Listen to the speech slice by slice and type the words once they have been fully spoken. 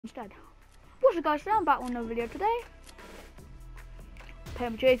instead. What's up guys, I'm back on another video today.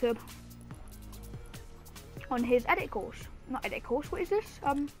 Playing with Jacob on his edit course. Not edit course, what is this?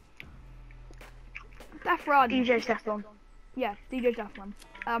 Deathrun. DJ's Deathrun. Yeah, DJ's Deathrun.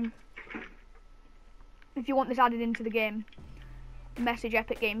 If you want this added into the game, message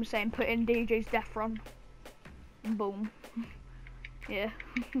Epic Games saying put in DJ's Deathrun. Boom. Yeah.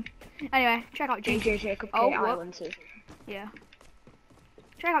 Anyway, check out DJ Jacob80101. Yeah.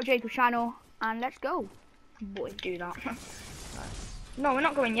 Check out Jacob's channel and let's go. Boy, do that. No, we're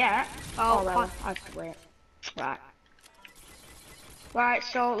not going yet. Oh, well, I have to wait. Right. Right,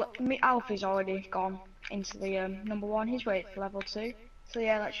 so Alfie's already gone into the number one. He's waiting for level 2. So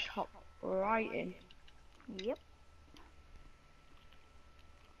yeah, let's just hop right in. Yep.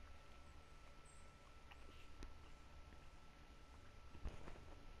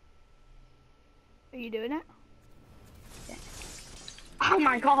 Are you doing it? Yeah. Oh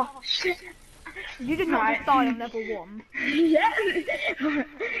my gosh! You did not just die on level 1. Yeah!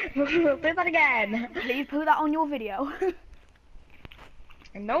 We'll do that again! Please put that on your video.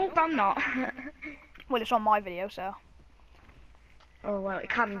 Nope, I'm not. Well, it's on my video, so. Oh well, it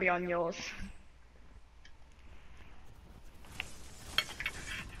can be on yours.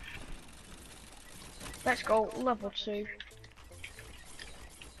 Let's go, level 2.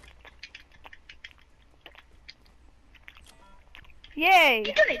 Yay!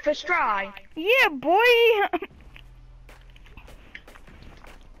 You done it first try? Yeah, boy!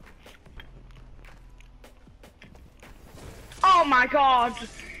 Oh my god!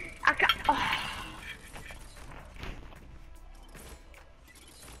 I can't. Oh.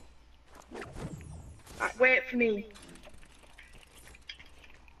 Right, wait for me.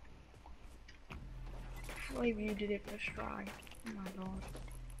 I believe you did it first try. Oh my god.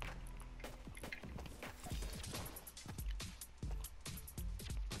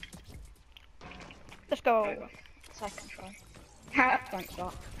 Let's go. Right, second try. Thanks,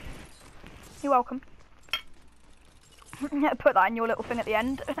 Doc. You're welcome. Put that in your little thing at the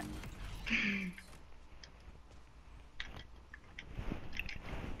end.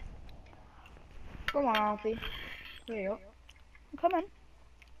 Come on, Alfie. Hurry up. Come in.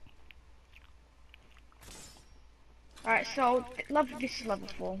 Right, so this is level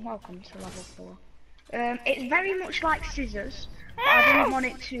 4. Welcome to level 4. It's very much like scissors, but I didn't want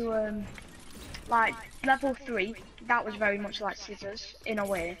it to like level 3. That was very much like scissors in a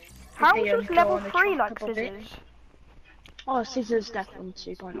way. How The, is level door 3 and the like trap above it. scissors? Oh, scissors Deathrun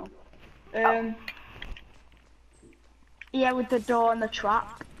 2.0. Yeah, with the door and the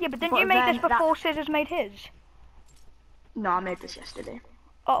trap. Yeah, but didn't you make this before Scissors made his? No, I made this yesterday.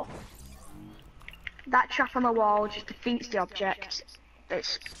 Oh. That trap on the wall just defeats the object.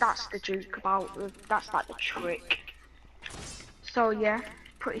 That's the joke about. That's like the trick. So yeah,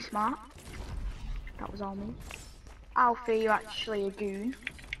 pretty smart. That was all me. Alfie, you're actually a goon.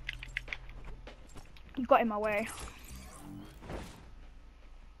 You got in my way.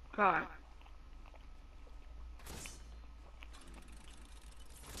 Right.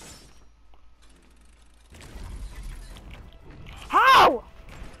 How?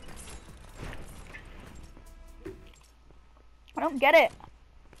 I don't get it.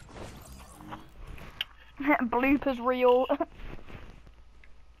 Bloopers reel.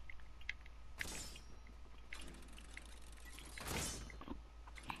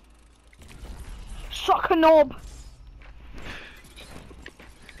 Suck a knob.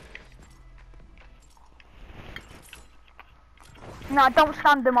 Nah, don't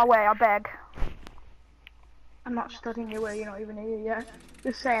stand in my way, I beg. I'm not studying your way, you're not even here yet.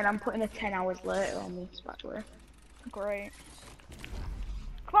 Just saying, I'm putting a 10 hours later on this, by the way. Great.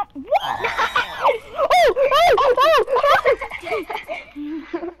 Come on. What?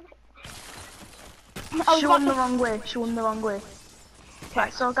 Oh! She won the wrong way, she won the wrong way.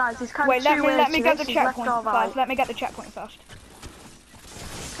 Right, so guys, there's kind of Wait, two ways let me to get this, the there's left checkpoint or first. right. Let me get the checkpoint first.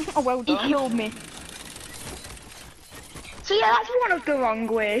 Oh, well He done. killed me. So yeah, that's one of the wrong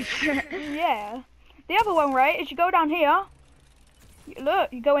ways. Yeah. The other one, right, is you go down here.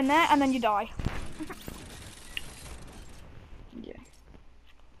 Look, you go in there and then you die. Yeah.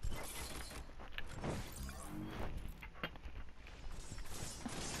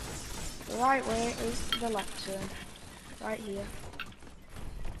 The right way is the left turn. Right here.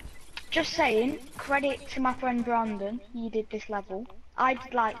 Just saying, credit to my friend Brandon, he did this level. I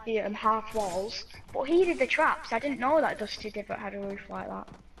did like the half walls, but he did the traps. I didn't know that Dusty Divot had a roof like that.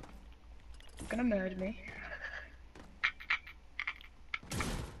 You're gonna murder me.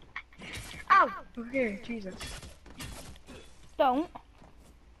 Ow! Okay, Jesus. Don't.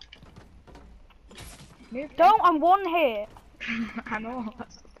 Move Don't, I'm one hit. I know,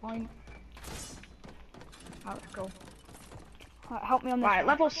 that's the point. Right, let's go. Right, help me on this. Right, one.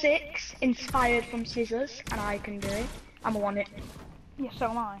 level 6, inspired from scissors, and I can do it. I'm on it. Yeah, so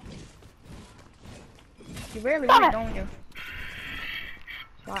am I. You really Damn want it, it. don't you?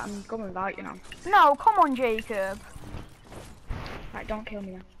 Right, I'm going without you now. No, come on, Jacob. Right, don't kill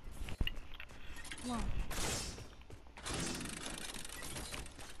me now. Come on.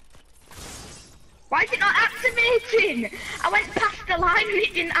 Why is it not activating? I went past the line and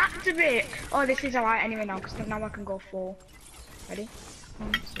it didn't activate. Oh, this is alright anyway now, because now I can go 4. Ready?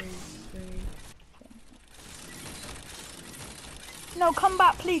 1, 2, 3. No, come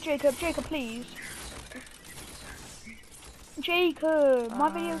back, please, Jacob. Jacob, please. Jacob, my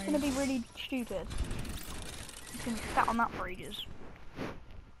video's gonna be really stupid. It's gonna be sat on that for ages.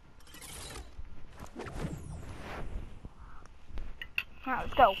 Right,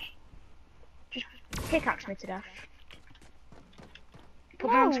 let's go. Just pickaxe me to death. Put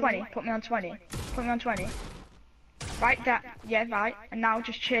me on 20. Put me on 20. Put me on 20. Right, that. Yeah, right. And now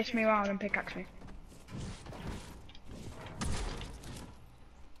just chase me around and pickaxe me.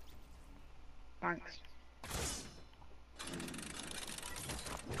 Thanks.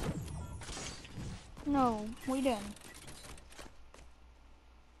 No, what are you doing?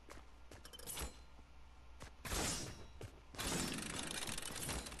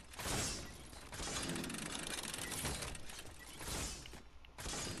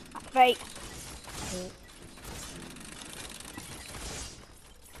 Activate.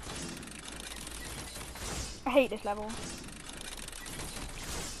 I hate this level.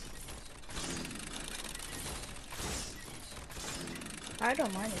 I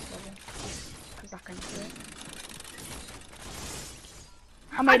don't mind this level. Because I can do it.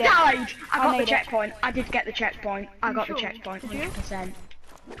 I died! I got the checkpoint. I did get the checkpoint. I got the checkpoint, 100%.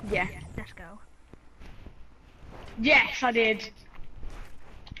 Yeah. Let's go. Yes, I did.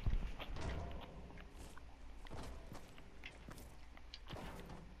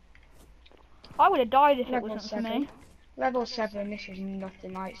 I would have died if it Level wasn't for 7. me. Level 7, this is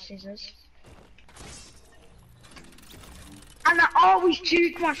nothing like scissors. And I always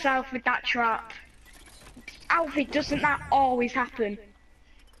juke myself with that trap. Alfie, doesn't that always happen?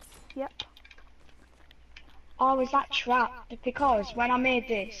 Yep. Always that trap, because when I made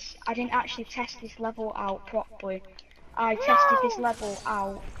this, I didn't actually test this level out properly. I tested this level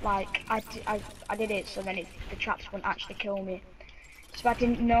out, like, I did it so then the traps wouldn't actually kill me. So I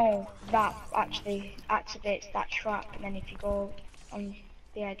didn't know that actually activates that trap, and then if you go on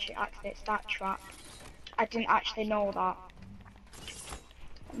the edge it activates that trap. I didn't actually know that.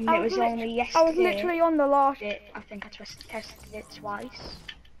 And it was only yesterday. I was literally on the last. I think I tested it twice,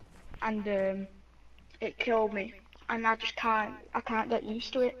 and it killed me, and I can't get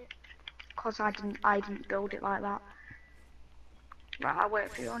used to it, cause I didn't build it like that. Right, I'll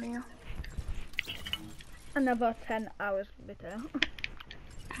wait for you on here. Another 10 hours later.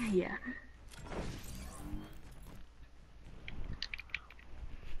 Yeah.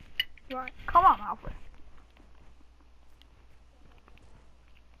 Right, come on, Alfred.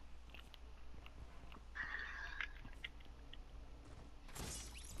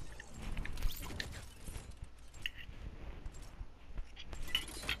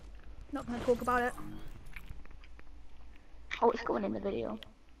 Not gonna talk about it. Oh, it's going in the video.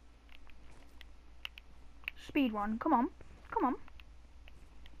 Speed run, come on, come on.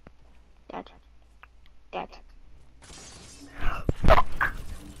 Dead. Dead.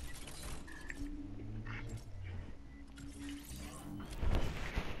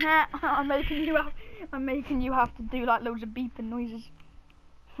 I'm making you have to do like loads of beeping noises.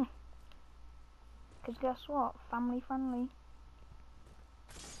 Cause guess what? Family friendly.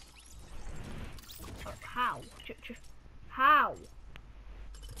 How? How?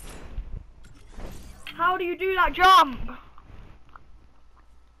 How do you do that jump?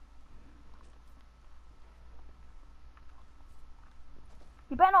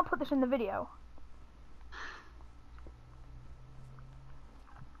 You better not put this in the video.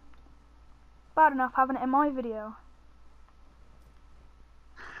 Bad enough having it in my video.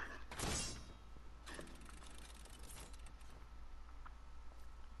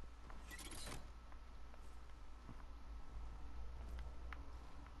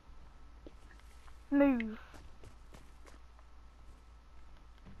 Move.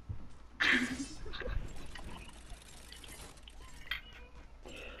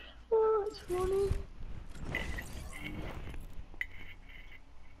 Oh, it's funny.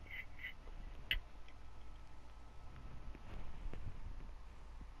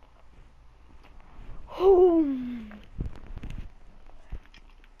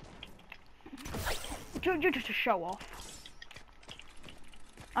 Just to show off.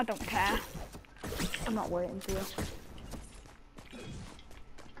 I don't care. I'm not waiting for you.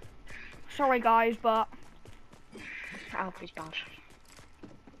 Sorry guys, but Alfie's bad.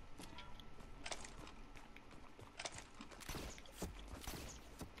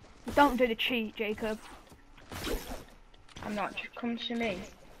 don't do the cheat, Jacob. I'm not, just come to me.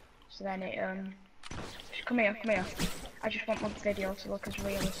 So then it, just come here, come here. I just want my video to look as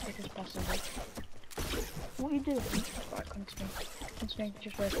realistic as possible. What are you doing? Right, come to me. Come to me,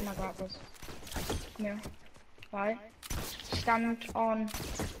 just wait for my grapples. Come here. Right. Stand on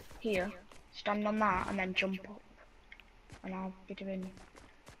here. Stand on that and then jump up. And I'll be doing,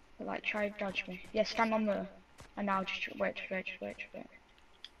 like, try to dodge me. Yeah, stand on there. And now just wait.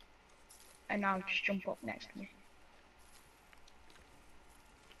 And now just jump up next to me.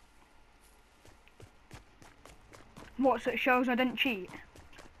 What, so it shows I didn't cheat?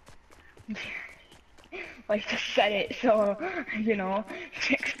 Well, you just said it, so, you know,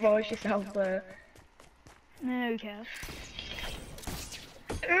 to expose yourself there. No, who cares?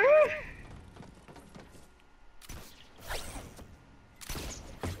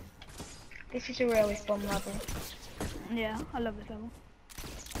 This is a really fun level. Yeah, I love this level.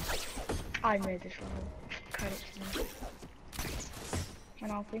 I made this level. Credit to me.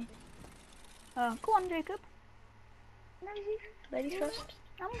 And Alfie. Go on, Jacob. Ladies first.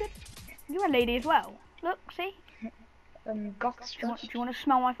 I'm good. You're a lady as well. Look, see? Goths Do first. you want to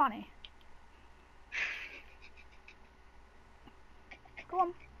smell my fanny? Go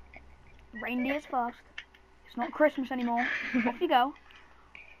on. Reindeers first. It's not Christmas anymore. Off you go.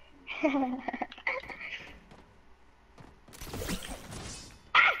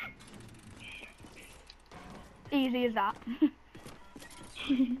 Easy as that.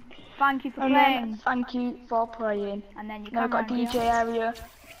 Thank you for playing. Thank you for playing. And then you Now come I've got a round DJ here. area.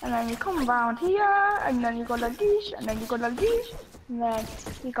 And then you come round here. And then you go like this. And then you go like this. And then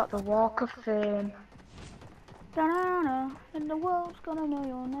you got the Walk of Fame. Da-da-da, and the world's gonna know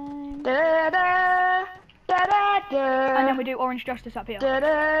your name. Da da da da da. And then we do Orange Justice up here. Da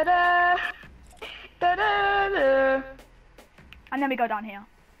da da da da da. And then we go down here.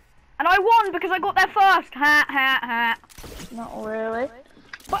 And I won because I got there first. Ha ha ha. Not really.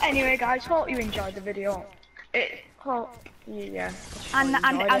 But anyway, guys, hope you enjoyed the video. Hope you, yeah.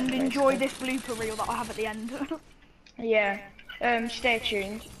 And enjoy this blooper reel that I have at the end. Yeah. Stay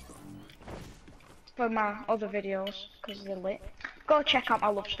tuned for my other videos because they're lit. Go check out my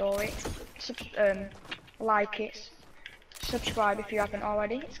love story. Like it. Subscribe if you haven't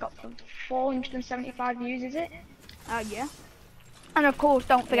already. It's got 475 views, is it? Yeah. And of course,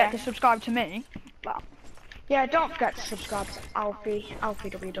 don't forget to subscribe to me. But yeah, don't forget to subscribe to Alfie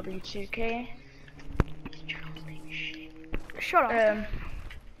WW2K. Shut up.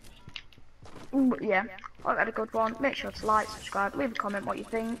 Yeah, I had a good one. Make sure to like, subscribe, leave a comment what you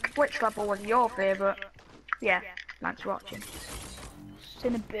think. Which level was your favourite? Yeah, thanks for watching. See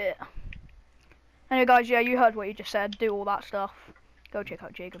in a bit. Anyway guys, yeah, you heard what you just said. Do all that stuff. Go check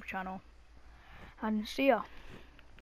out Jacob's channel. And see ya.